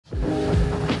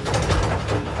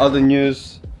other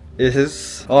news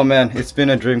is, oh man, it's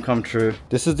been a dream come true.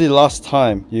 This is the last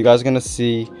time you guys are gonna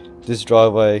see this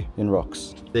driveway in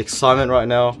rocks. The excitement right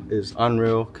now is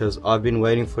unreal because I've been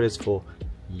waiting for this for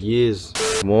years.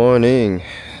 Morning.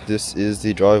 This is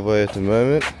the driveway at the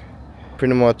moment.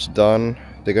 Pretty much done.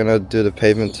 They're gonna do the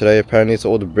pavement today apparently, so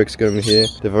all the bricks gonna be here.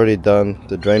 They've already done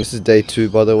the drain. This is day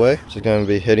 2 by the way. So gonna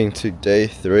be heading to day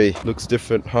 3. Looks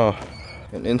different, huh?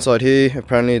 And inside here,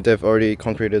 apparently they've already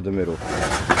concreted the middle.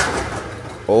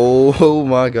 Oh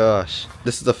my gosh.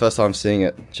 This is the first time seeing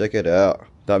it. Check it out.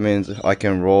 That means I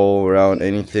can roll around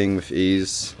anything with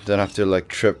ease. Don't have to like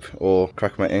trip or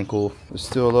crack my ankle. There's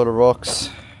still a lot of rocks.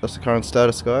 That's the current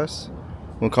status, guys.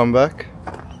 We'll come back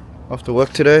after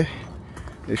work today.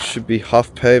 It should be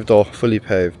half paved or fully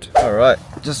paved. Alright,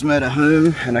 just made it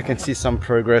home and I can see some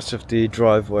progress with the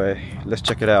driveway. Let's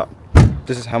check it out.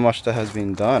 This is how much that has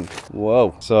been done.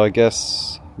 Whoa. So I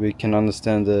guess we can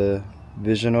understand the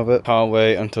vision of it. Can't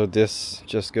wait until this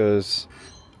just goes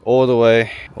all the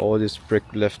way. All this brick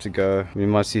left to go. We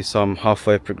might see some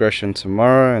halfway progression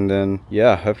tomorrow and then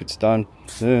yeah, hope it's done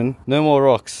soon. No more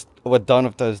rocks. We're done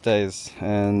with those days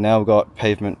and now we've got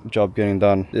pavement job getting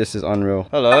done. This is unreal.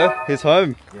 Hello, he's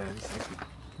home.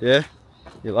 Yeah,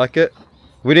 you like it?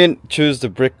 We didn't choose the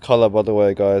brick color by the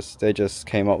way guys, they just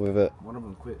came up with it. One of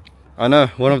them quit. I know,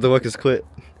 one of the workers quit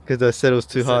because they said it was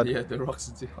too hard. Yeah, the rocks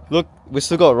are too hard. Look, we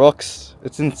still got rocks,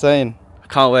 it's insane. I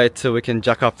can't wait till we can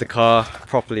jack up the car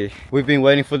properly. We've been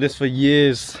waiting for this for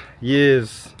years.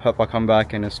 Hope I come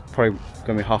back and it's probably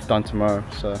gonna be half done tomorrow,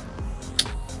 so.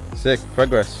 Sick,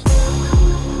 progress.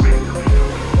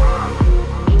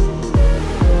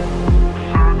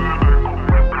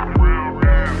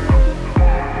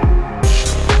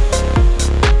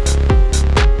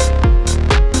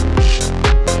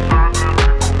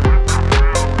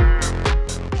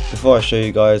 Before I show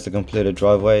you guys the completed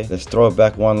driveway, let's throw it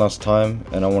back one last time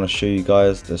and I want to show you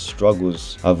guys the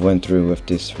struggles I've went through with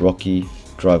this rocky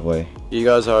driveway. You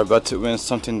guys are about to witness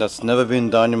something that's never been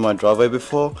done in my driveway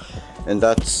before, and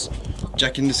that's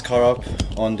jacking this car up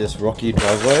on this rocky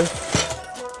driveway.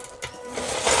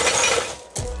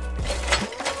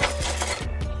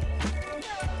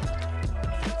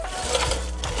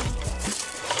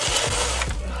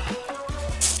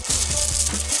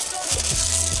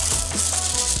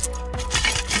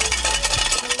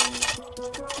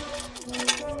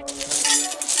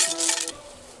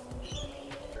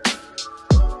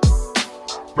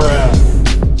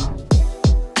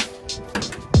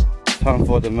 Time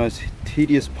for the most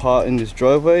tedious part in this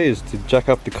driveway is to jack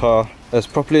up the car as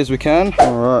properly as we can.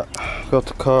 Alright, got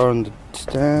the car on the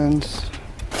stands.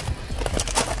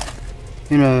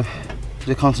 You know,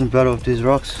 the constant battle with these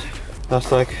rocks.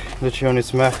 That's like literally on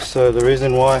its max, so the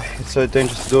reason why it's so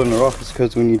dangerous to do on the rock is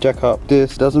because when you jack up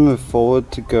this, it doesn't move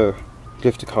forward to go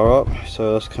lift the car up,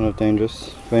 so that's kind of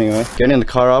dangerous. But anyway, getting the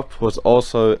car up was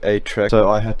also a trek, so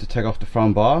I had to take off the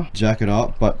front bar, jack it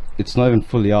up, but it's not even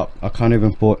fully up. I can't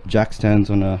even put jack stands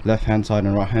on the left hand side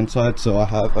and right hand side, so I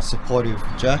have a supportive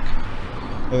jack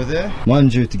over there.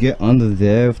 Mind you, to get under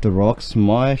there with the rocks,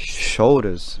 my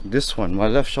shoulders, this one, my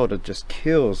left shoulder just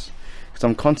kills because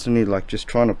I'm constantly like just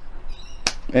trying to,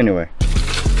 anyway.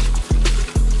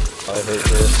 I hate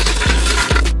this.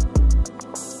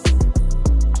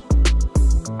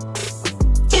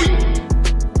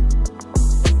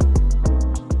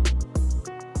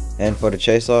 And for the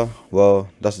chaser, well,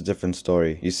 that's a different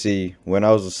story. You see, when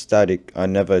I was static, I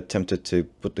never attempted to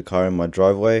put the car in my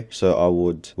driveway. So I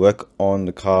would work on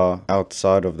the car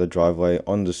outside of the driveway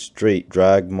on the street,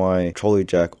 drag my trolley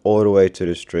jack all the way to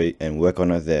the street and work on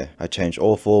it there. I changed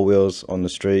all 4 wheels on the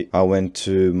street. I went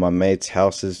to my mates'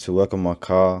 houses to work on my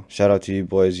car. Shout out to you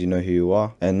boys, you know who you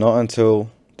are. And not until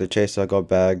the chaser got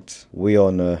bagged, we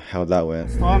all know how that went.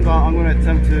 This time I'm going to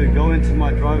attempt to go into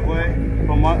my driveway.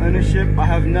 From my ownership, I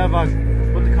have never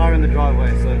put the car in the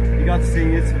driveway, so you guys are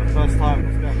seeing this for the first time.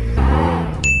 Let's go.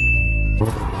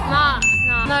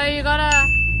 No, you gotta...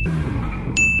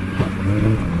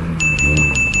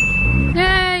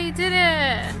 Yeah, you did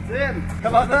it! It's in! How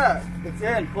about that? It's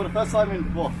in! For the first time in,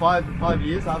 what, 5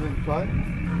 years I haven't tried.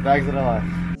 Bags of life.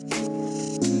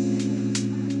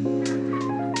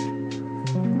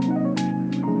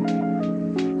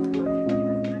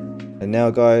 And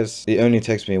now guys, it only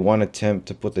takes me 1 attempt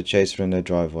to put the chaser in the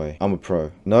driveway. I'm a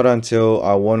pro. Not until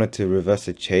I wanted to reverse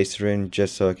the chaser in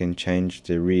just so I can change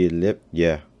the rear lip.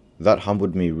 Yeah, that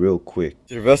humbled me real quick.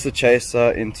 To reverse the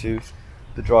chaser into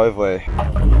the driveway.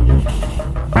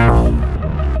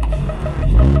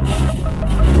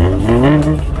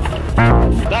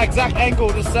 That exact angle,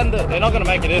 just send it. They're not gonna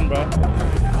make it in, bro.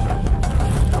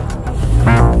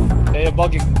 Yeah, you're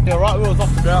bugging. Your right wheel's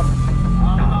off the ground.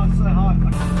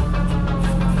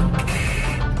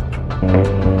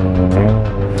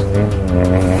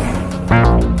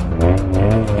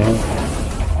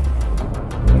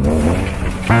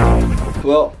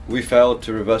 Well, we failed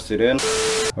to reverse it in.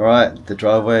 Alright, the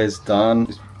driveway is done.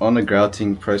 It's on a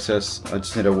grouting process. I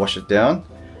just need to wash it down.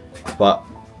 But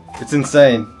it's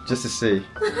insane just to see.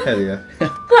 Hell yeah.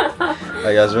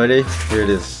 Are you guys ready? Here it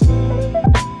is.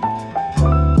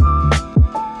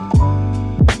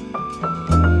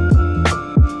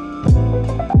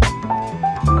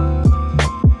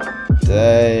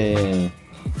 Dang.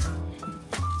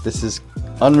 This is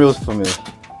unreal for me.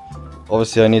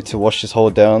 Obviously I need to wash this hole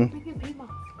down.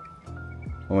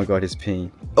 Oh my god, he's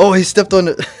peeing. Oh, he stepped on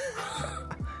it.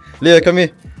 Leo, come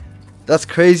here. That's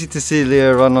crazy to see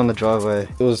Leo run on the driveway.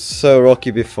 It was so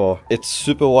rocky before. It's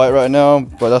super white right now,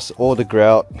 but that's all the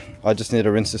grout. I just need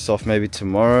to rinse this off maybe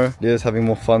tomorrow. Leo's having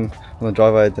more fun on the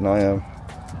driveway than I am.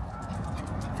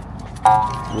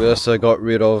 We also got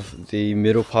rid of the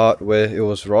middle part where it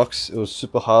was rocks. It was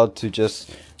super hard to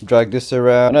just drag this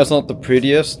around. I know it's not the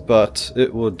prettiest, but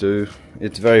it will do.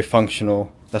 It's very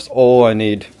functional. That's all I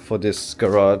need for this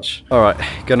garage. Alright,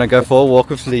 gonna go for a walk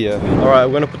with Leo. Alright,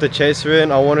 I'm gonna put the chaser in.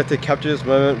 I wanted to capture this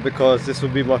moment because this will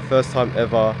be my first time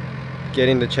ever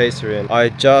getting the chaser in. I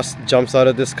just jumped out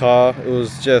of this car. It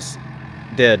was just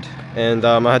dead. And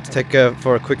I had to take her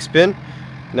for a quick spin.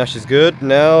 Now she's good.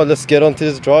 Now let's get onto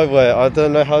this driveway. I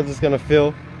don't know how this is gonna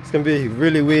feel. It's gonna be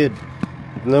really weird.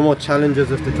 No more challenges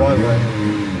with the driveway.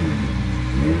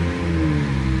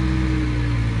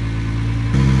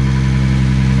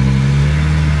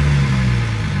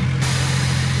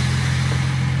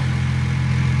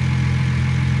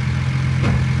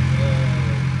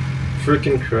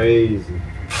 Freaking crazy.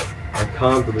 I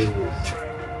can't believe this.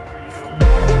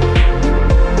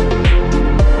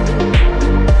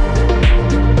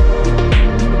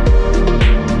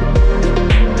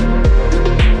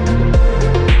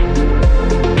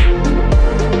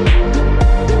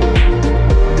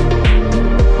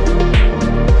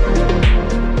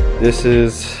 This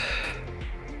is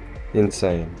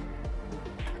insane.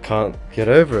 I can't get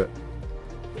over it.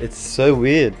 It's so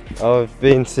weird. I've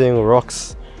been seeing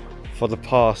rocks for the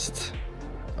past,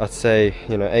 I'd say,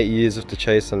 8 years of the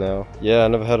chaser now. Yeah, I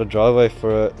never had a driveway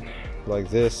for it like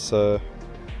this, so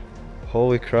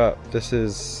holy crap, this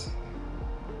is...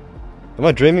 Am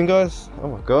I dreaming, guys? Oh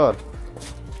my god.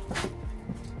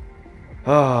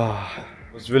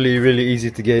 It was really easy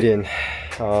to get in.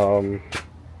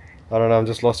 I don't know, I'm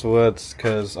just lost for words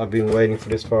because I've been waiting for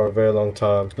this for a very long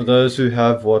time. For those who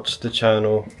have watched the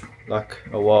channel like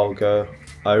a while ago,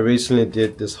 I recently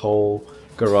did this whole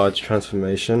garage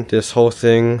transformation. This whole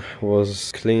thing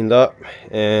was cleaned up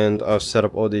and I've set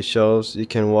up all these shelves. You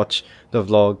can watch the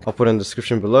vlog. I'll put it in the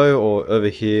description below or over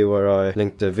here where I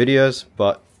link the videos.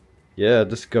 But yeah,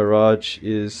 this garage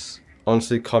is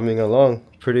honestly coming along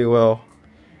pretty well.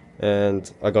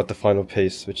 And I got the final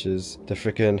piece, which is the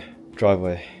freaking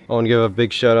driveway. I want to give a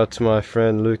big shout out to my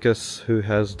friend Lucas who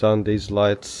has done these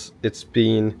lights. It's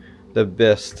been the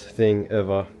best thing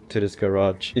ever to this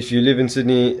garage. If you live in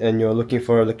Sydney and you're looking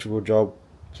for an electrical job,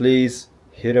 please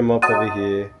hit him up over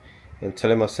here and tell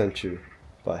him I sent you.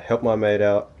 But help my mate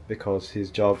out because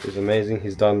his job is amazing.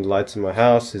 He's done lights in my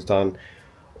house, he's done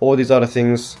all these other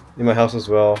things in my house as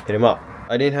well. Hit him up.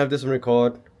 I didn't have this on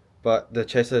record, but the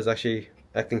chaser is actually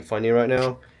acting funny right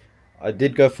now. I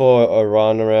did go for a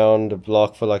run around the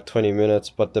block for like 20 minutes,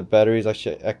 but the battery is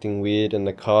actually acting weird and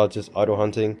the car just idle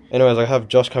hunting. Anyways, I have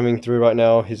Josh coming through right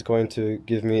now. He's going to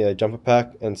give me a jumper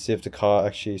pack and see if the car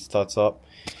actually starts up.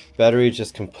 Battery is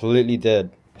just completely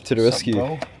dead. To the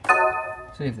rescue.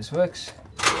 See if this works.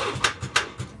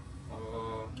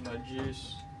 No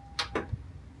juice.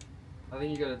 I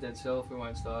think you got a dead cell if we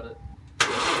won't start it.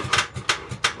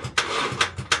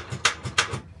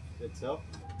 Dead cell?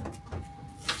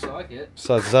 Looks like it.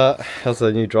 Besides that, how's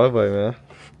the new driveway, man?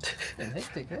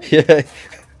 Hectic, eh? Yeah.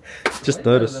 Just Way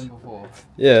better noticed. than before.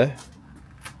 Yeah.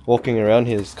 Walking around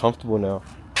here is comfortable now.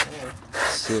 Yeah.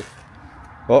 Sick.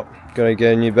 Oh, gonna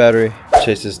get a new battery.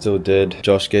 Chase is still dead.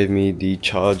 Josh gave me the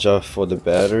charger for the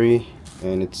battery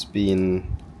and it's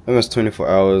been almost 24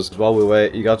 hours. While we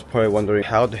wait, you guys are probably wondering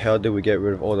how the hell did we get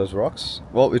rid of all those rocks?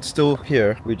 Well, it's still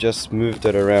here. We just moved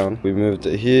it around. We moved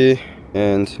it here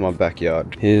and my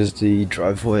backyard. Here's the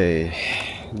driveway.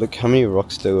 Look how many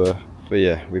rocks there were. But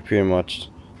yeah, we pretty much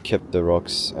kept the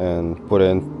rocks and put it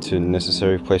into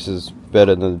necessary places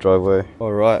better than the driveway.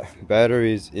 Alright,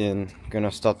 battery's in.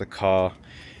 Gonna start the car.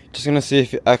 Just gonna see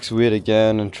if it acts weird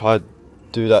again and try to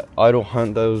do that idle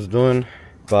hunt that it was doing.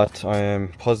 But I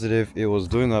am positive it was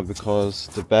doing that because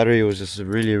the battery was just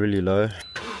really low.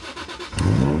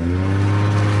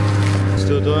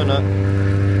 Still doing it.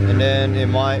 And then it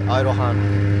might idle hunt.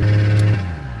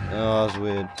 Oh, that was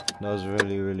weird. That was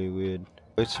really weird.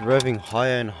 It's revving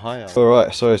higher and higher.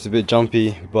 Alright, sorry it's a bit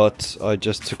jumpy, but I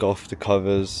just took off the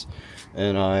covers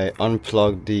and I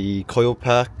unplugged the coil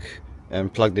pack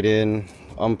and plugged it in,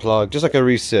 unplugged, just like a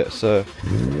reset. So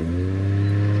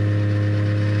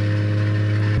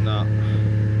nah,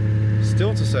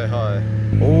 still to say hi.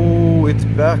 Oh, it's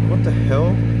back. What the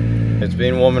hell? It's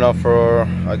been warming up for,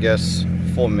 I guess,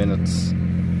 4 minutes.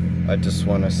 I just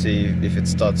want to see if it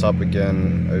starts up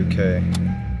again. Okay.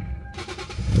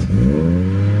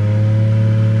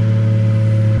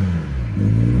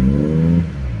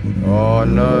 Oh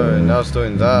no, now it's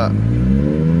doing that.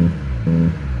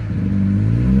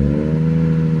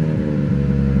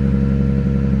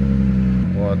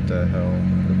 What the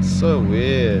hell? It's so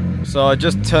weird. So I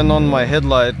just turned on my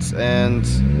headlights and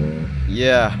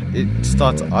yeah, it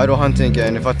starts idle hunting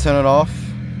again. If I turn it off,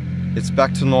 it's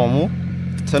back to normal.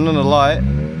 Turn on the light.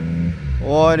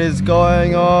 What is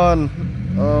going on?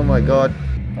 Oh my god.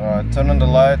 Alright, turn on the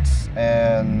lights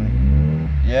and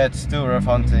yeah, it's still rev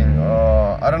hunting.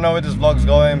 I don't know where this vlog's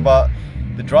going, but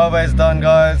the driveway is done,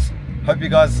 guys. Hope you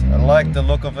guys like the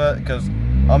look of it because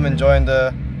I'm enjoying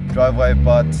the driveway,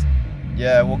 but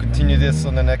yeah, we'll continue this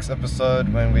on the next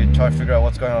episode when we try to figure out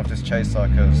what's going on with this chaser,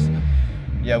 because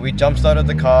yeah, we jump started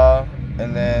the car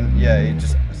and then yeah, it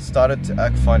just started to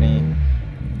act funny.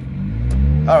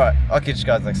 Alright, I'll catch you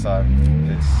guys next time.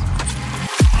 Peace.